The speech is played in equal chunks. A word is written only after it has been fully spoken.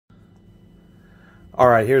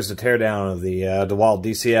Alright, here's the teardown of the DeWalt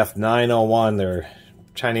DCF 901, their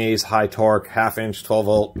Chinese high torque, half-inch,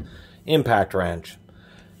 12-volt impact wrench.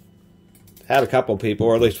 Had a couple people,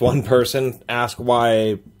 or at least one person, ask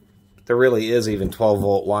why there really is even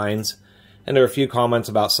 12-volt lines. And there are a few comments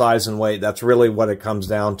about size and weight. That's really what it comes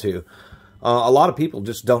down to. A lot of people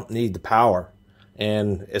just don't need the power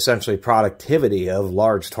and essentially productivity of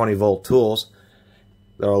large 20-volt tools.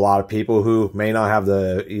 There are a lot of people who may not have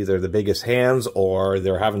either the biggest hands, or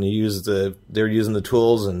they're having to use they're using the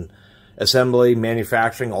tools in assembly,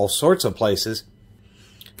 manufacturing, all sorts of places.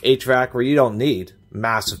 HVAC, where you don't need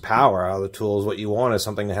massive power out of the tools. What you want is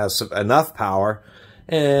something that has enough power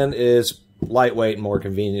and is lightweight and more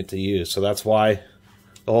convenient to use. So that's why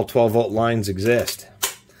the whole 12-volt lines exist.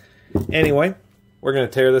 Anyway, we're going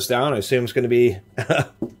to tear this down. I assume it's going to be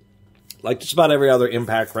like just about every other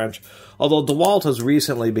impact wrench. Although DeWalt has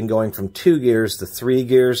recently been going from 2 gears to 3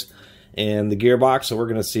 gears in the gearbox, so we're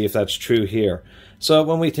going to see if that's true here. So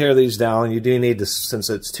when we tear these down, you do need to,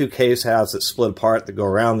 since it's 2 case halves that split apart that go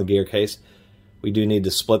around the gear case, we do need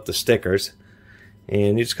to split the stickers.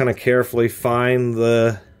 And you just kind of carefully find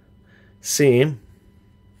the seam,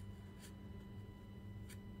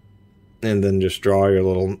 and then just draw your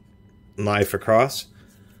little knife across.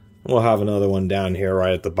 We'll have another one down here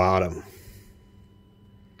right at the bottom.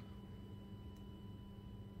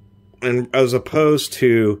 And as opposed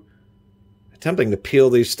to attempting to peel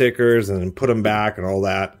these stickers and put them back and all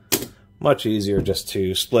that, much easier just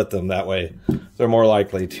to split them. That way they're more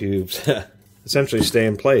likely to essentially stay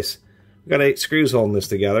in place. We've got 8 screws holding this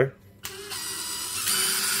together.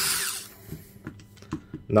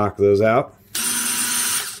 Knock those out.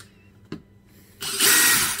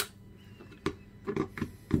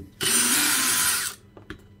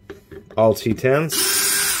 All T10s.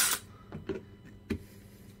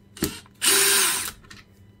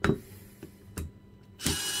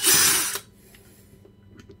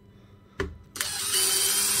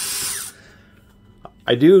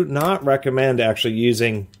 I do not recommend actually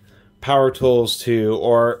using power tools to,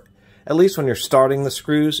 or at least when you're starting the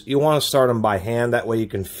screws, you want to start them by hand. That way you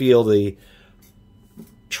can feel the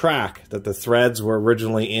track that the threads were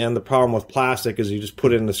originally in. The problem with plastic is you just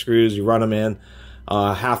put in the screws, you run them in.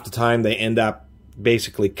 Half the time they end up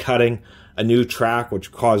basically cutting a new track,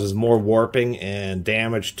 which causes more warping and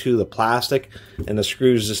damage to the plastic, and the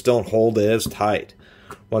screws just don't hold it as tight.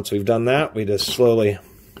 Once we've done that, we just slowly...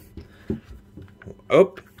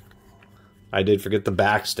 Oh, I did forget the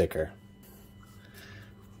back sticker.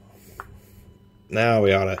 Now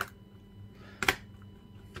we ought to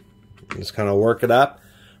just kind of work it up.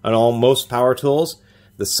 On most power tools,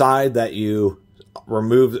 the side that you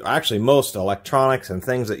remove, actually most electronics and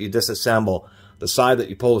things that you disassemble, the side that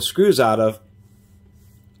you pull the screws out of,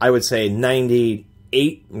 I would say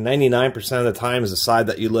 98, 99% of the time is the side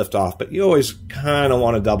that you lift off. But you always kind of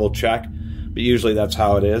want to double check, but usually that's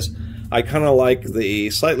how it is. I kind of like the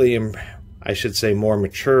slightly, I should say, more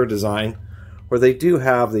mature design, where they do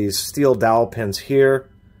have these steel dowel pins here.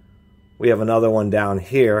 We have another one down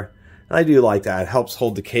here, and I do like that. It helps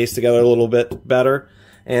hold the case together a little bit better,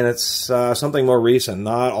 and it's something more recent.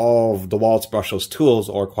 Not all of DeWalt's brushless tools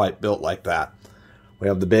are quite built like that. We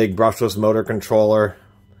have the big brushless motor controller,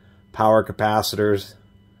 power capacitors,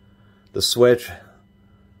 the switch.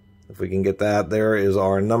 If we can get that, there is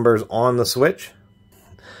our numbers on the switch.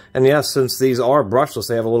 And yes, since these are brushless,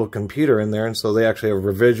 they have a little computer in there, and so they actually have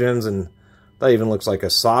revisions, and that even looks like a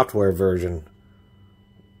software version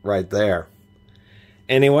right there.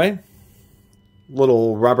 Anyway,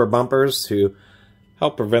 little rubber bumpers to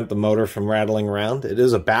help prevent the motor from rattling around. It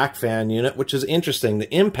is a back fan unit, which is interesting.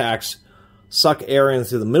 The impacts suck air in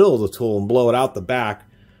through the middle of the tool and blow it out the back,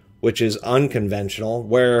 which is unconventional,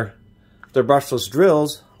 where the brushless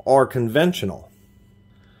drills are conventional.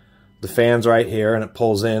 The fan's right here, and it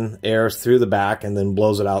pulls in air through the back and then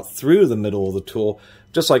blows it out through the middle of the tool,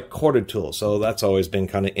 just like corded tools. So that's always been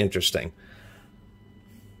kind of interesting.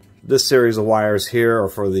 This series of wires here are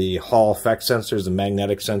for the Hall effect sensors and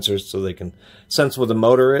magnetic sensors, so they can sense what the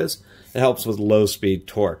motor is. It helps with low-speed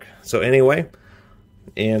torque. So anyway,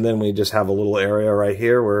 and then we just have a little area right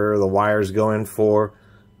here where the wires go in for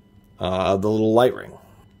the little light ring.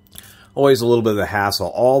 Always a little bit of a hassle.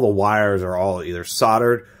 All the wires are all either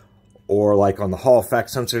soldered, or like on the Hall effect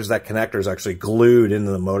sensors, that connector is actually glued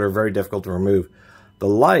into the motor, very difficult to remove. The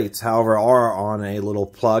lights, however, are on a little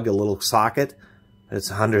plug, a little socket.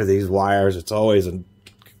 It's under these wires. It's always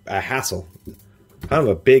a hassle, kind of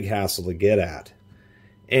a big hassle to get at.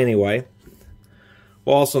 Anyway,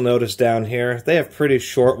 we'll also notice down here, they have pretty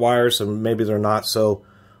short wires, so maybe they're not so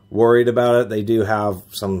worried about it. They do have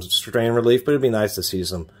some strain relief, but it'd be nice to see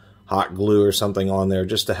some hot glue or something on there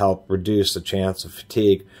just to help reduce the chance of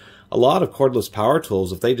fatigue. A lot of cordless power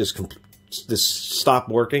tools, if they just stop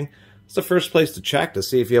working, it's the first place to check to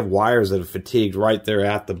see if you have wires that have fatigued right there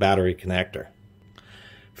at the battery connector.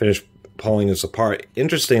 Finish pulling this apart.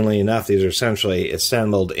 Interestingly enough, these are essentially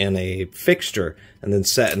assembled in a fixture and then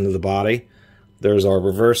set into the body. There's our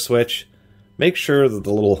reverse switch. Make sure that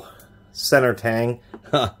the little center tang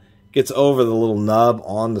gets over the little nub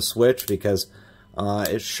on the switch, because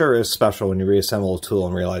it sure is special when you reassemble a tool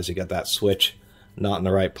and realize you got that switch not in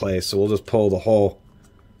the right place. So we'll just pull the whole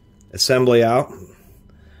assembly out.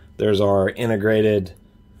 There's our integrated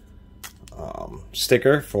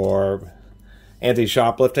sticker for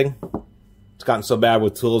anti-shoplifting. It's gotten so bad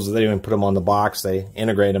with tools that they don't even put them on the box. They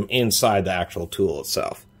integrate them inside the actual tool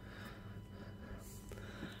itself.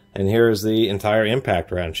 And here's the entire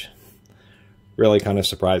impact wrench. Really kind of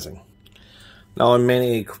surprising. Now, in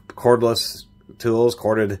many cordless tools,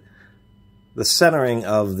 the centering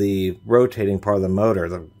of the rotating part of the motor,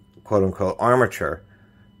 the quote-unquote armature,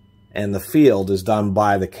 and the field is done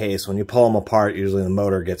by the case. When you pull them apart, usually the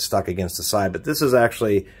motor gets stuck against the side. But this is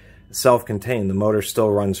actually self-contained. The motor still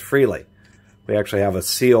runs freely. We actually have a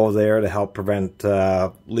seal there to help prevent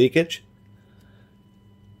leakage.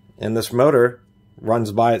 And this motor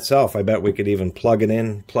runs by itself. I bet we could even plug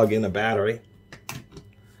in a battery.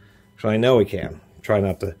 So I know we can. Try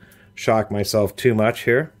not to shock myself too much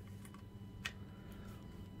here.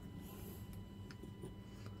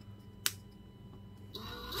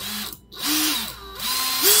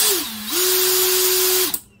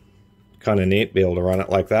 Kind of neat to be able to run it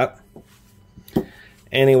like that.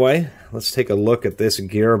 Anyway, let's take a look at this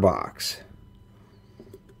gearbox.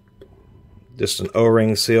 Just an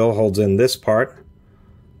O-ring seal holds in this part.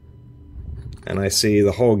 And I see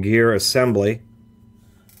the whole gear assembly.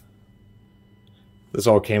 This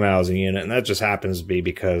all came out as a unit, and that just happens to be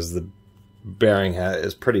because the bearing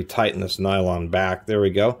is pretty tight in this nylon back. There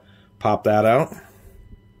we go. Pop that out.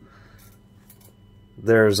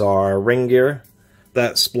 There's our ring gear.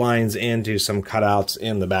 That splines into some cutouts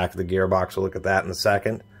in the back of the gearbox. We'll look at that in a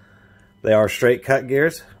second. They are straight cut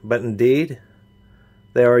gears, but indeed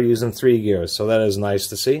they are using 3 gears, so that is nice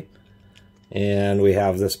to see. And we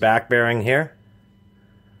have this back bearing here,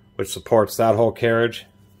 which supports that whole carriage.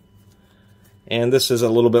 And this is a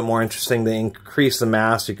little bit more interesting. They increase the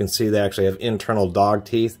mass. You can see they actually have internal dog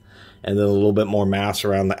teeth, and then a little bit more mass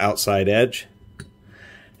around the outside edge.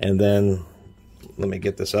 And then let me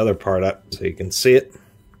get this other part up so you can see it.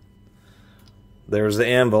 There's the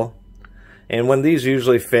anvil. And when these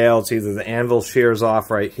usually fail, it's either the anvil shears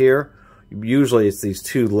off right here. Usually it's these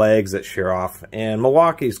 2 legs that shear off. And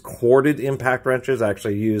Milwaukee's corded impact wrenches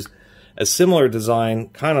actually use a similar design,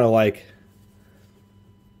 kind of like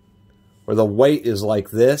where the weight is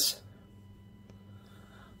like this.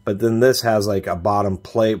 But then this has like a bottom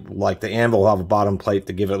plate, like the anvil will have a bottom plate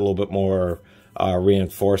to give it a little bit more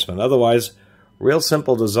reinforcement. Otherwise, real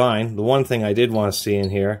simple design. The one thing I did want to see in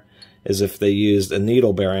here is if they used a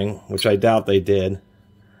needle bearing, which I doubt they did.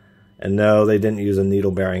 And no, they didn't use a needle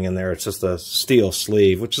bearing in there. It's just a steel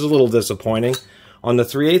sleeve, which is a little disappointing. On the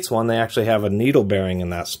 3/8 one, they actually have a needle bearing in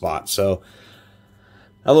that spot. So,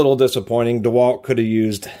 a little disappointing. DeWalt could have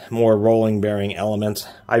used more rolling bearing elements.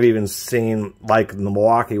 I've even seen, like in the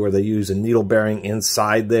Milwaukee, where they use a needle bearing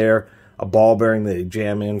inside there, a ball bearing that they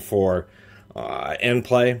jam in for end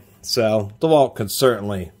play. So, DeWalt could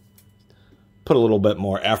certainly put a little bit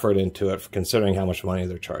more effort into it, considering how much money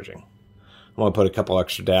they're charging. I'm going to put a couple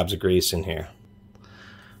extra dabs of grease in here.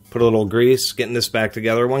 Put a little grease, getting this back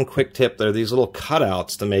together. One quick tip, there are these little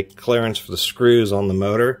cutouts to make clearance for the screws on the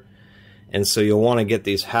motor. And so you'll want to get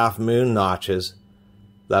these half moon notches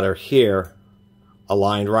that are here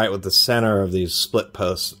aligned right with the center of these split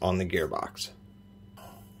posts on the gearbox.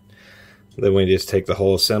 Then we just take the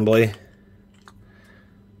whole assembly,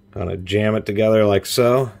 kind of jam it together like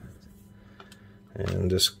so, and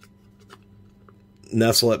just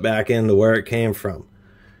nestle it back into where it came from.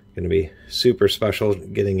 Going to be super special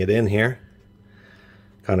getting it in here.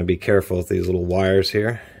 Kind of be careful with these little wires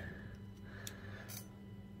here.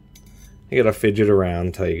 You got to fidget around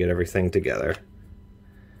until you get everything together.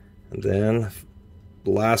 And then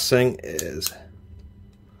the last thing is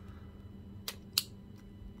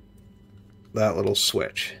that little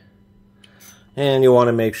switch. And you want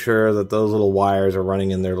to make sure that those little wires are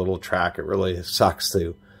running in their little track. It really sucks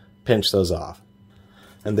to pinch those off.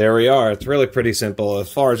 And there we are. It's really pretty simple.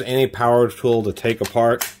 As far as any power tool to take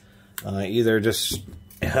apart, either just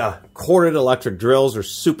corded electric drills are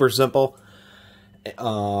super simple.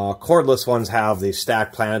 Cordless ones have the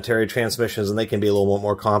stacked planetary transmissions, and they can be a little bit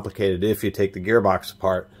more complicated if you take the gearbox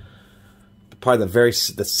apart. probably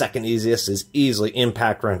the second easiest is easily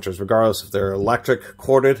impact wrenches, regardless if they're electric,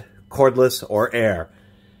 corded, cordless, or air.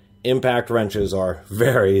 Impact wrenches are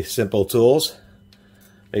very simple tools.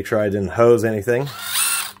 Make sure I didn't hose anything.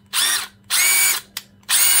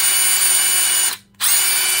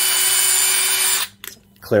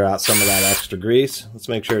 Clear out some of that extra grease. Let's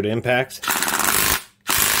make sure it impacts.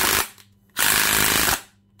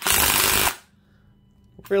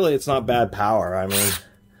 Really, it's not bad power. I mean,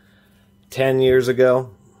 10 years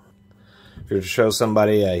ago, if you were to show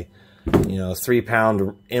somebody a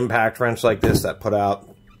 3-pound impact wrench like this that put out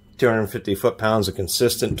 250 foot-pounds of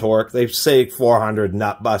consistent torque, they say 400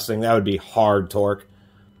 nut busting, that would be hard torque.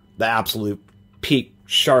 The absolute peak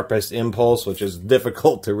sharpest impulse, which is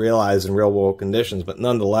difficult to realize in real world conditions, but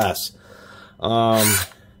nonetheless,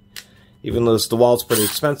 even though this DeWalt's pretty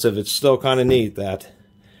expensive, it's still kind of neat that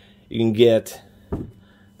you can get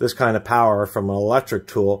this kind of power from an electric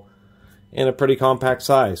tool in a pretty compact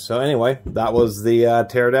size. So anyway, that was the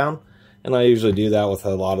Teardown, and I usually do that with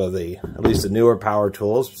a lot of at least the newer power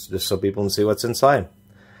tools, just so people can see what's inside.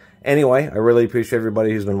 Anyway, I really appreciate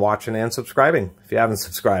everybody who's been watching and subscribing. If you haven't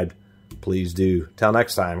subscribed, please do. Till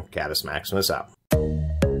next time, Catus Maximus out.